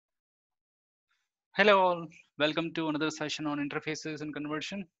Hello all, welcome to another session on interfaces and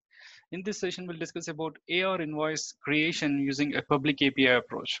conversion. In this session, we'll discuss about AR invoice creation using a public API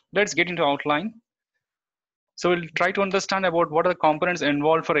approach. Let's get into outline. So we'll try to understand about what are the components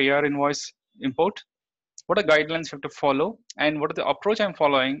involved for AR invoice import, what are guidelines you have to follow, and what are the approach I'm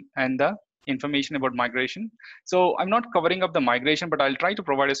following, and the information about migration. So I'm not covering up the migration, but I'll try to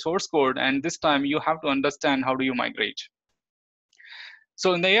provide a source code, and this time you have to understand how do you migrate.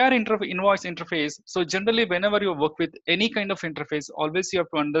 So in the invoice interface, so generally whenever you work with any kind of interface, always you have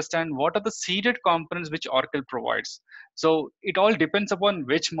to understand what are the seeded components which Oracle provides. So it all depends upon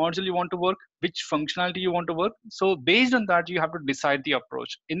which module you want to work, which functionality you want to work. So based on that, you have to decide the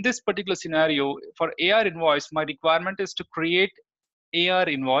approach. In this particular scenario, for AR invoice, my requirement is to create AR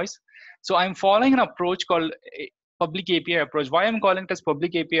invoice. So I'm following an approach called public API approach. Why I'm calling it as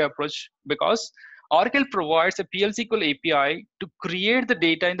public API approach? Because Oracle provides a PL/SQL API to create the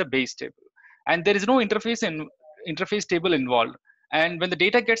data in the base table, and there is no interface table involved. And when the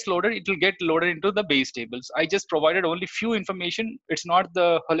data gets loaded, it will get loaded into the base tables. I just provided only few information. It's not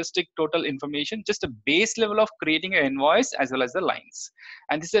the holistic total information, just a base level of creating an invoice as well as the lines.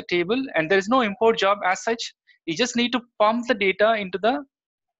 And this is a table, and there is no import job as such. You just need to pump the data into the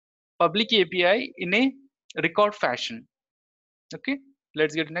public API in a record fashion. Okay,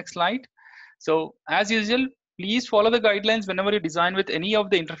 let's get to next slide. So as usual, please follow the guidelines whenever you design with any of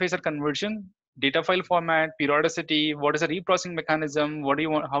the interface or conversion, data file format, periodicity, what is the reprocessing mechanism, what do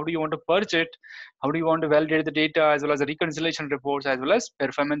you want, how do you want to purge it, how do you want to validate the data, as well as the reconciliation reports, as well as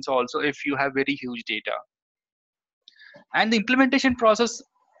performance also if you have very huge data. And the implementation process,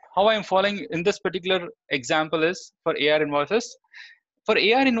 how I'm following in this particular example is for AR invoices. For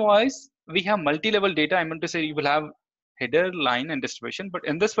AR invoice, we have multi-level data. I meant to say you will have header, line, and distribution. But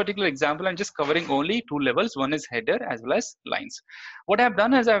in this particular example, I'm just covering only two levels. One is header as well as lines. What I've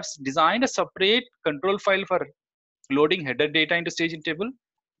done is I've designed a separate control file for loading header data into staging table,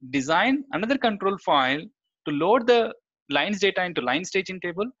 design another control file to load the lines data into line staging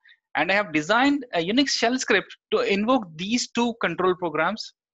table, and I have designed a Unix shell script to invoke these two control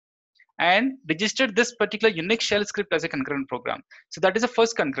programs and registered this particular Unix shell script as a concurrent program. So that is the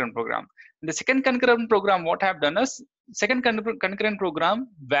first concurrent program. In the second concurrent program, what I have done is second concurrent program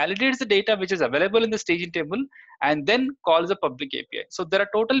validates the data which is available in the staging table and then calls the public API. So there are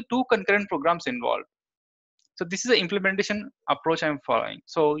total two concurrent programs involved. So this is the implementation approach I'm following.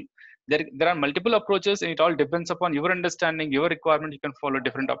 So there are multiple approaches, and it all depends upon your understanding, your requirement. You can follow a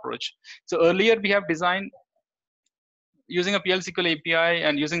different approach. So earlier we have designed using a PL/SQL API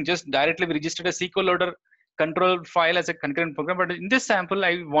and using just directly we registered a SQL loader control file as a concurrent program. But in this sample,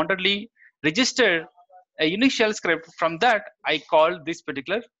 I wantedly registered a Unix shell script. From that, I called this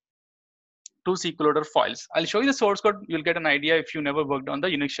particular two SQL loader files. I'll show you the source code. You'll get an idea if you never worked on the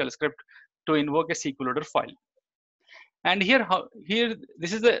Unix shell script to invoke a SQL loader file. And here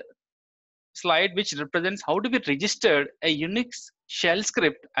this is the slide which represents how to be registered a Unix shell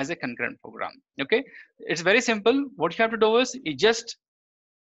script as a concurrent program. Okay, it's very simple. What you have to do is you just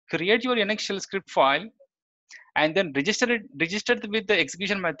create your Unix shell script file and then register it with the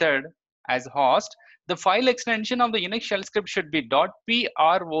execution method as host. The file extension of the Unix shell script should be .prog,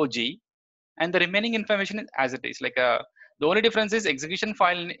 and the remaining information is as it is. The only difference is execution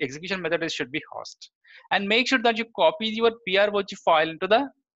file and execution method should be host. And make sure that you copy your prog file into the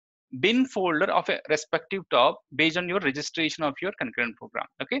bin folder of a respective tab based on your registration of your concurrent program.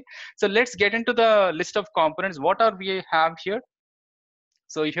 Okay, so let's get into the list of components. What are we have here?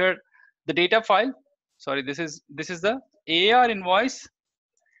 So here the data file, sorry, this is the AR invoice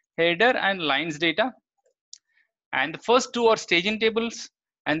header and lines data, and the first two are staging tables,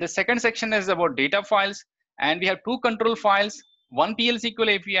 and the second section is about data files, and we have two control files, one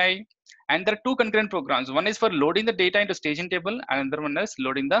PL/SQL API, and there are two concurrent programs. One is for loading the data into staging table, and another one is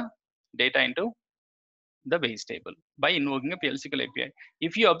loading the data into the base table by invoking a PL/SQL API.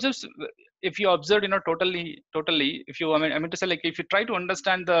 If you observe, totally, if you, I mean to say, like, if you try to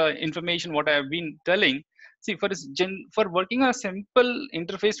understand the information what I have been telling, see, for working on a simple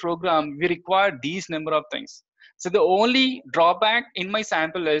interface program, we require these number of things. So the only drawback in my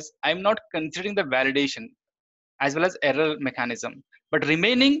sample is I'm not considering the validation as well as error mechanism, but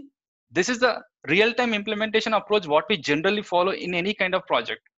remaining, this is the real-time implementation approach what we generally follow in any kind of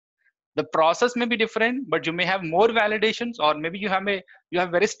project. The process may be different, but you may have more validations, or maybe you have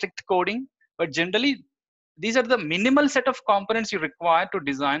very strict coding, but generally these are the minimal set of components you require to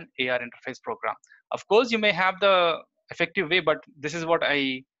design AR interface program. Of course, you may have the effective way, but this is what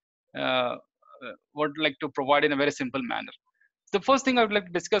I uh, would like to provide in a very simple manner. The first thing I would like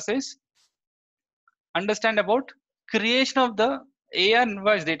to discuss is understand about creation of the AR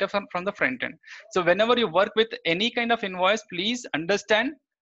invoice data from the front end. So whenever you work with any kind of invoice, please understand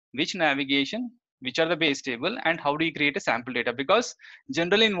which navigation, which are the base table, and how do you create a sample data, because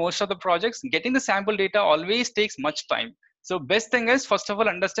generally in most of the projects getting the sample data always takes much time. So best thing is, first of all,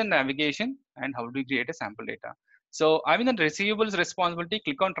 understand navigation and how do you create a sample data. So I'm in the receivables responsibility,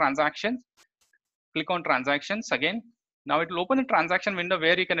 click on transactions, click on transactions again. Now it will open a transaction window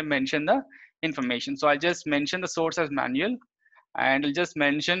where you can mention the information. So I'll just mention the source as manual, and I'll just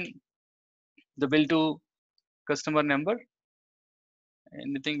mention the bill to customer number.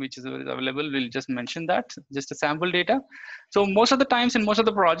 Anything which is available, we'll just mention that, just a sample data. So most of the times in most of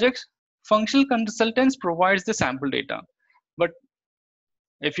the projects, functional consultants provides the sample data. But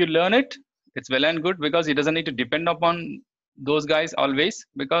if you learn it, it's well and good, because it doesn't need to depend upon those guys always,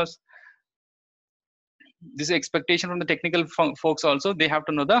 because this is expectation from the technical folks also. They have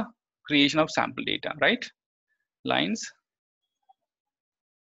to know the creation of sample data, right? Lines.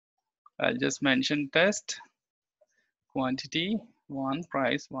 I'll just mention test, quantity 1,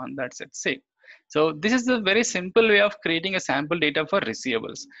 price 1, that's it, save. So this is a very simple way of creating a sample data for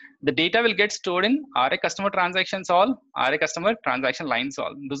receivables. The data will get stored in RA customer transactions all, RA customer transaction lines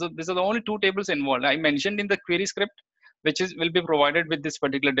all. These are the only two tables involved. I mentioned in the query script, which will be provided with this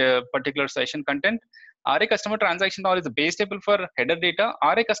particular session content. RA customer transaction all is the base table for header data.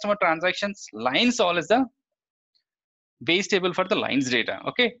 RA customer transactions lines all is the base table for the lines data.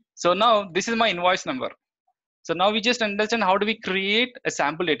 Okay, so now this is my invoice number. So now we just understand how do we create a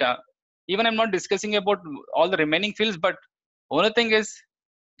sample data. Even I'm not discussing about all the remaining fields, but only thing is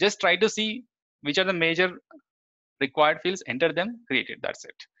just try to see which are the major required fields, enter them, create it. That's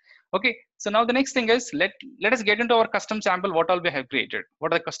it. Okay, so now the next thing is let us get into our custom sample. What all we have created?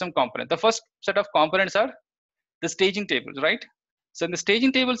 What are the custom components? The first set of components are the staging tables, right? So in the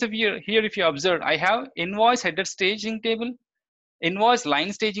staging tables, if you observe, I have invoice header staging table, invoice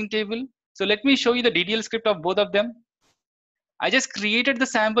line staging table. So let me show you the DDL script of both of them. I just created the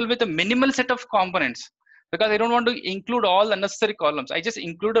sample with a minimal set of components because I don't want to include all unnecessary columns. I just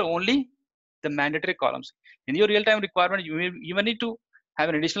included only the mandatory columns. In your real-time requirement, you may need to have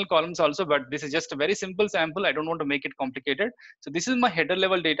an additional columns also, but this is just a very simple sample. I don't want to make it complicated. So this is my header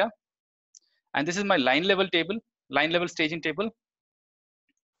level data, and this is my line level table, line level staging table.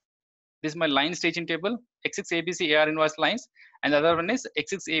 This is my line staging table, X6 ABC AR invoice lines, and the other one is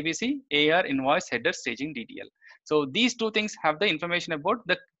X6 ABC AR invoice header staging DDL. So these two things have the information about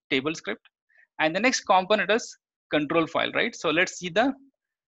the table script. And the next component is control file, right? So let's see the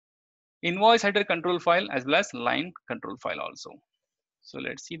invoice header control file as well as line control file also. So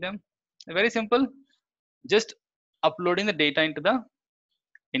let's see them. Very simple, just uploading the data into the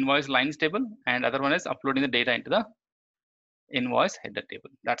invoice lines table, and other one is uploading the data into the invoice header table.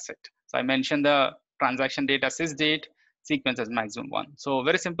 That's it. So I mentioned the transaction data, sys date, sequence as maximum 1. So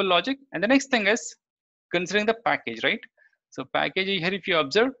very simple logic. And the next thing is considering the package, right? So package here, if you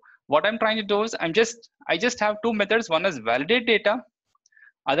observe, what I'm trying to do is I just have two methods. One is validate data,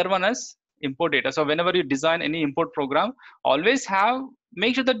 other one is import data. So whenever you design any import program, always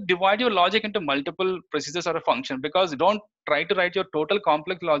make sure that divide your logic into multiple procedures or a function, because don't try to write your total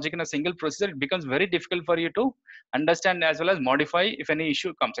complex logic in a single procedure. It becomes very difficult for you to understand as well as modify if any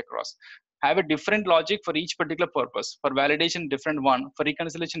issue comes across. Have a different logic for each particular purpose. For validation, different one. For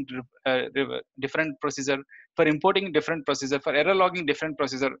reconciliation, different procedure. For importing, different procedure. For error logging, different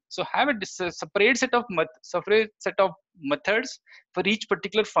procedure. So have a separate set of methods for each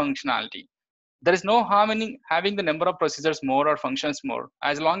particular functionality. There is no harm in having the number of procedures more or functions more.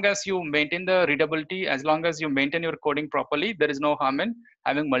 As long as you maintain the readability, as long as you maintain your coding properly, there is no harm in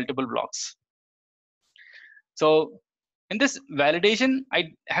having multiple blocks. So in this validation,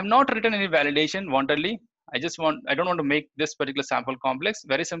 I have not written any validation wantedly. I don't want to make this particular sample complex.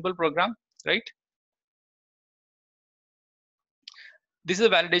 Very simple program, right? This is a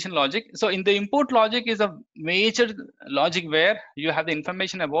validation logic. So in the import logic is a major logic where you have the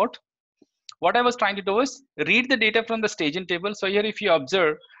information about. What I was trying to do is read the data from the staging table. So here, if you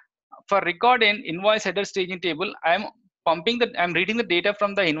observe, for record in invoice header staging table, I'm reading the data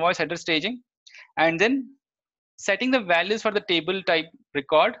from the invoice header staging, and then setting the values for the table type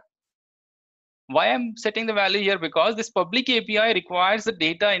record. Why I'm setting the value here? Because this public API requires the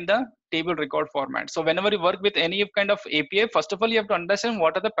data in the table record format. So whenever you work with any kind of API, first of all, you have to understand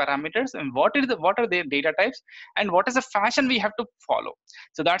what are the parameters and what are their data types and what is the fashion we have to follow.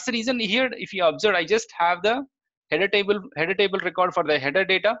 So that's the reason here, if you observe, I just have the header table record for the header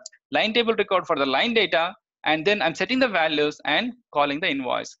data, line table record for the line data, and then I'm setting the values and calling the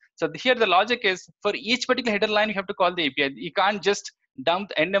invoice. So here the logic is, for each particular header line, you have to call the API. You can't just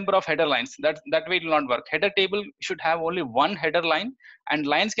dump n number of header lines. That way it will not work. Header table should have only one header line, and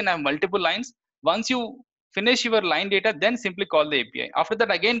lines can have multiple lines. Once you finish your line data, then simply call the API. After that,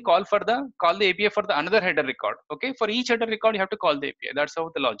 again call the API for the another header record. Okay, for each header record you have to call the API. That's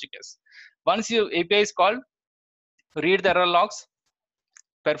how the logic is. Once your API is called, read the error logs,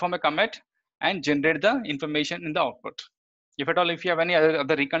 perform a commit, and generate the information in the output. If at all, if you have any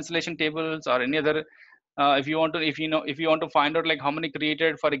other reconciliation tables or any other, if you want to find out like how many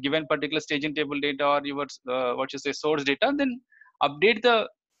created for a given particular staging table data, or your what you say source data, then update the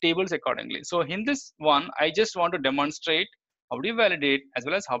tables accordingly. So in this one, I just want to demonstrate how do you validate as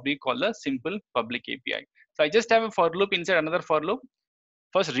well as how do you call the simple public API. So I just have a for loop inside another for loop.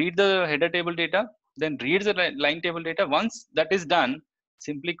 First read the header table data, then read the line table data. Once that is done,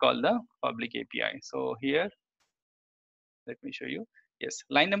 simply call the public API. So here, let me show you. Yes,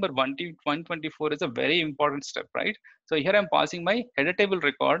 line number 124 is a very important step, right? So here I'm passing my header table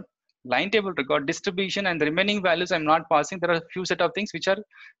record, line table record, distribution, and the remaining values I'm not passing. There are a few set of things which are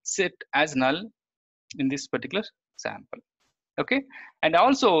set as null in this particular sample. Okay, and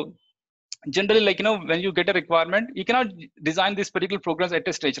also generally, like when you get a requirement, you cannot design this particular programs at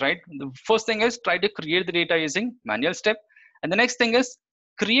a stage, right? The first thing is try to create the data using manual step, and the next thing is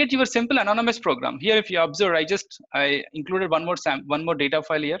create your simple anonymous program. Here if you observe, I included one more data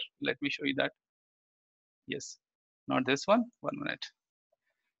file here. Let me show you that. Yes, not this one. 1 minute.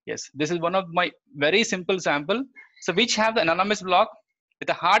 Yes, this is one of my very simple sample, so which have the anonymous block with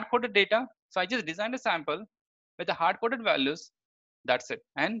the hard coded data. So I just designed a sample with the hard coded values. That's it,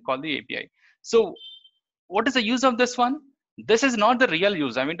 and call the API. So what is the use of this one? This is not the real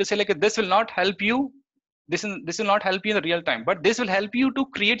use. I mean to say, like, this will not help you. This will not help you in the real time, but this will help you to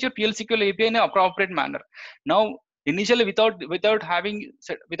create your PL/SQL API in an appropriate manner. Now, initially, without having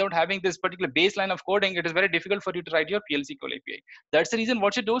this particular baseline of coding, it is very difficult for you to write your PL/SQL API. That's the reason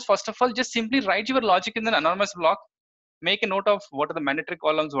what you do is, first of all, just simply write your logic in an anonymous block. Make a note of what are the mandatory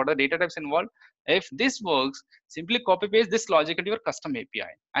columns, what are the data types involved. If this works, simply copy paste this logic into your custom API.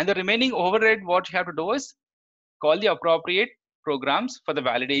 And the remaining override, what you have to do is call the appropriate programs for the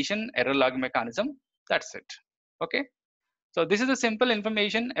validation error log mechanism. That's it. Okay. So this is a simple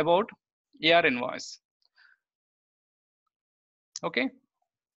information about AR invoice. Okay.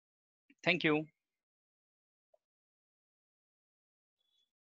 Thank you.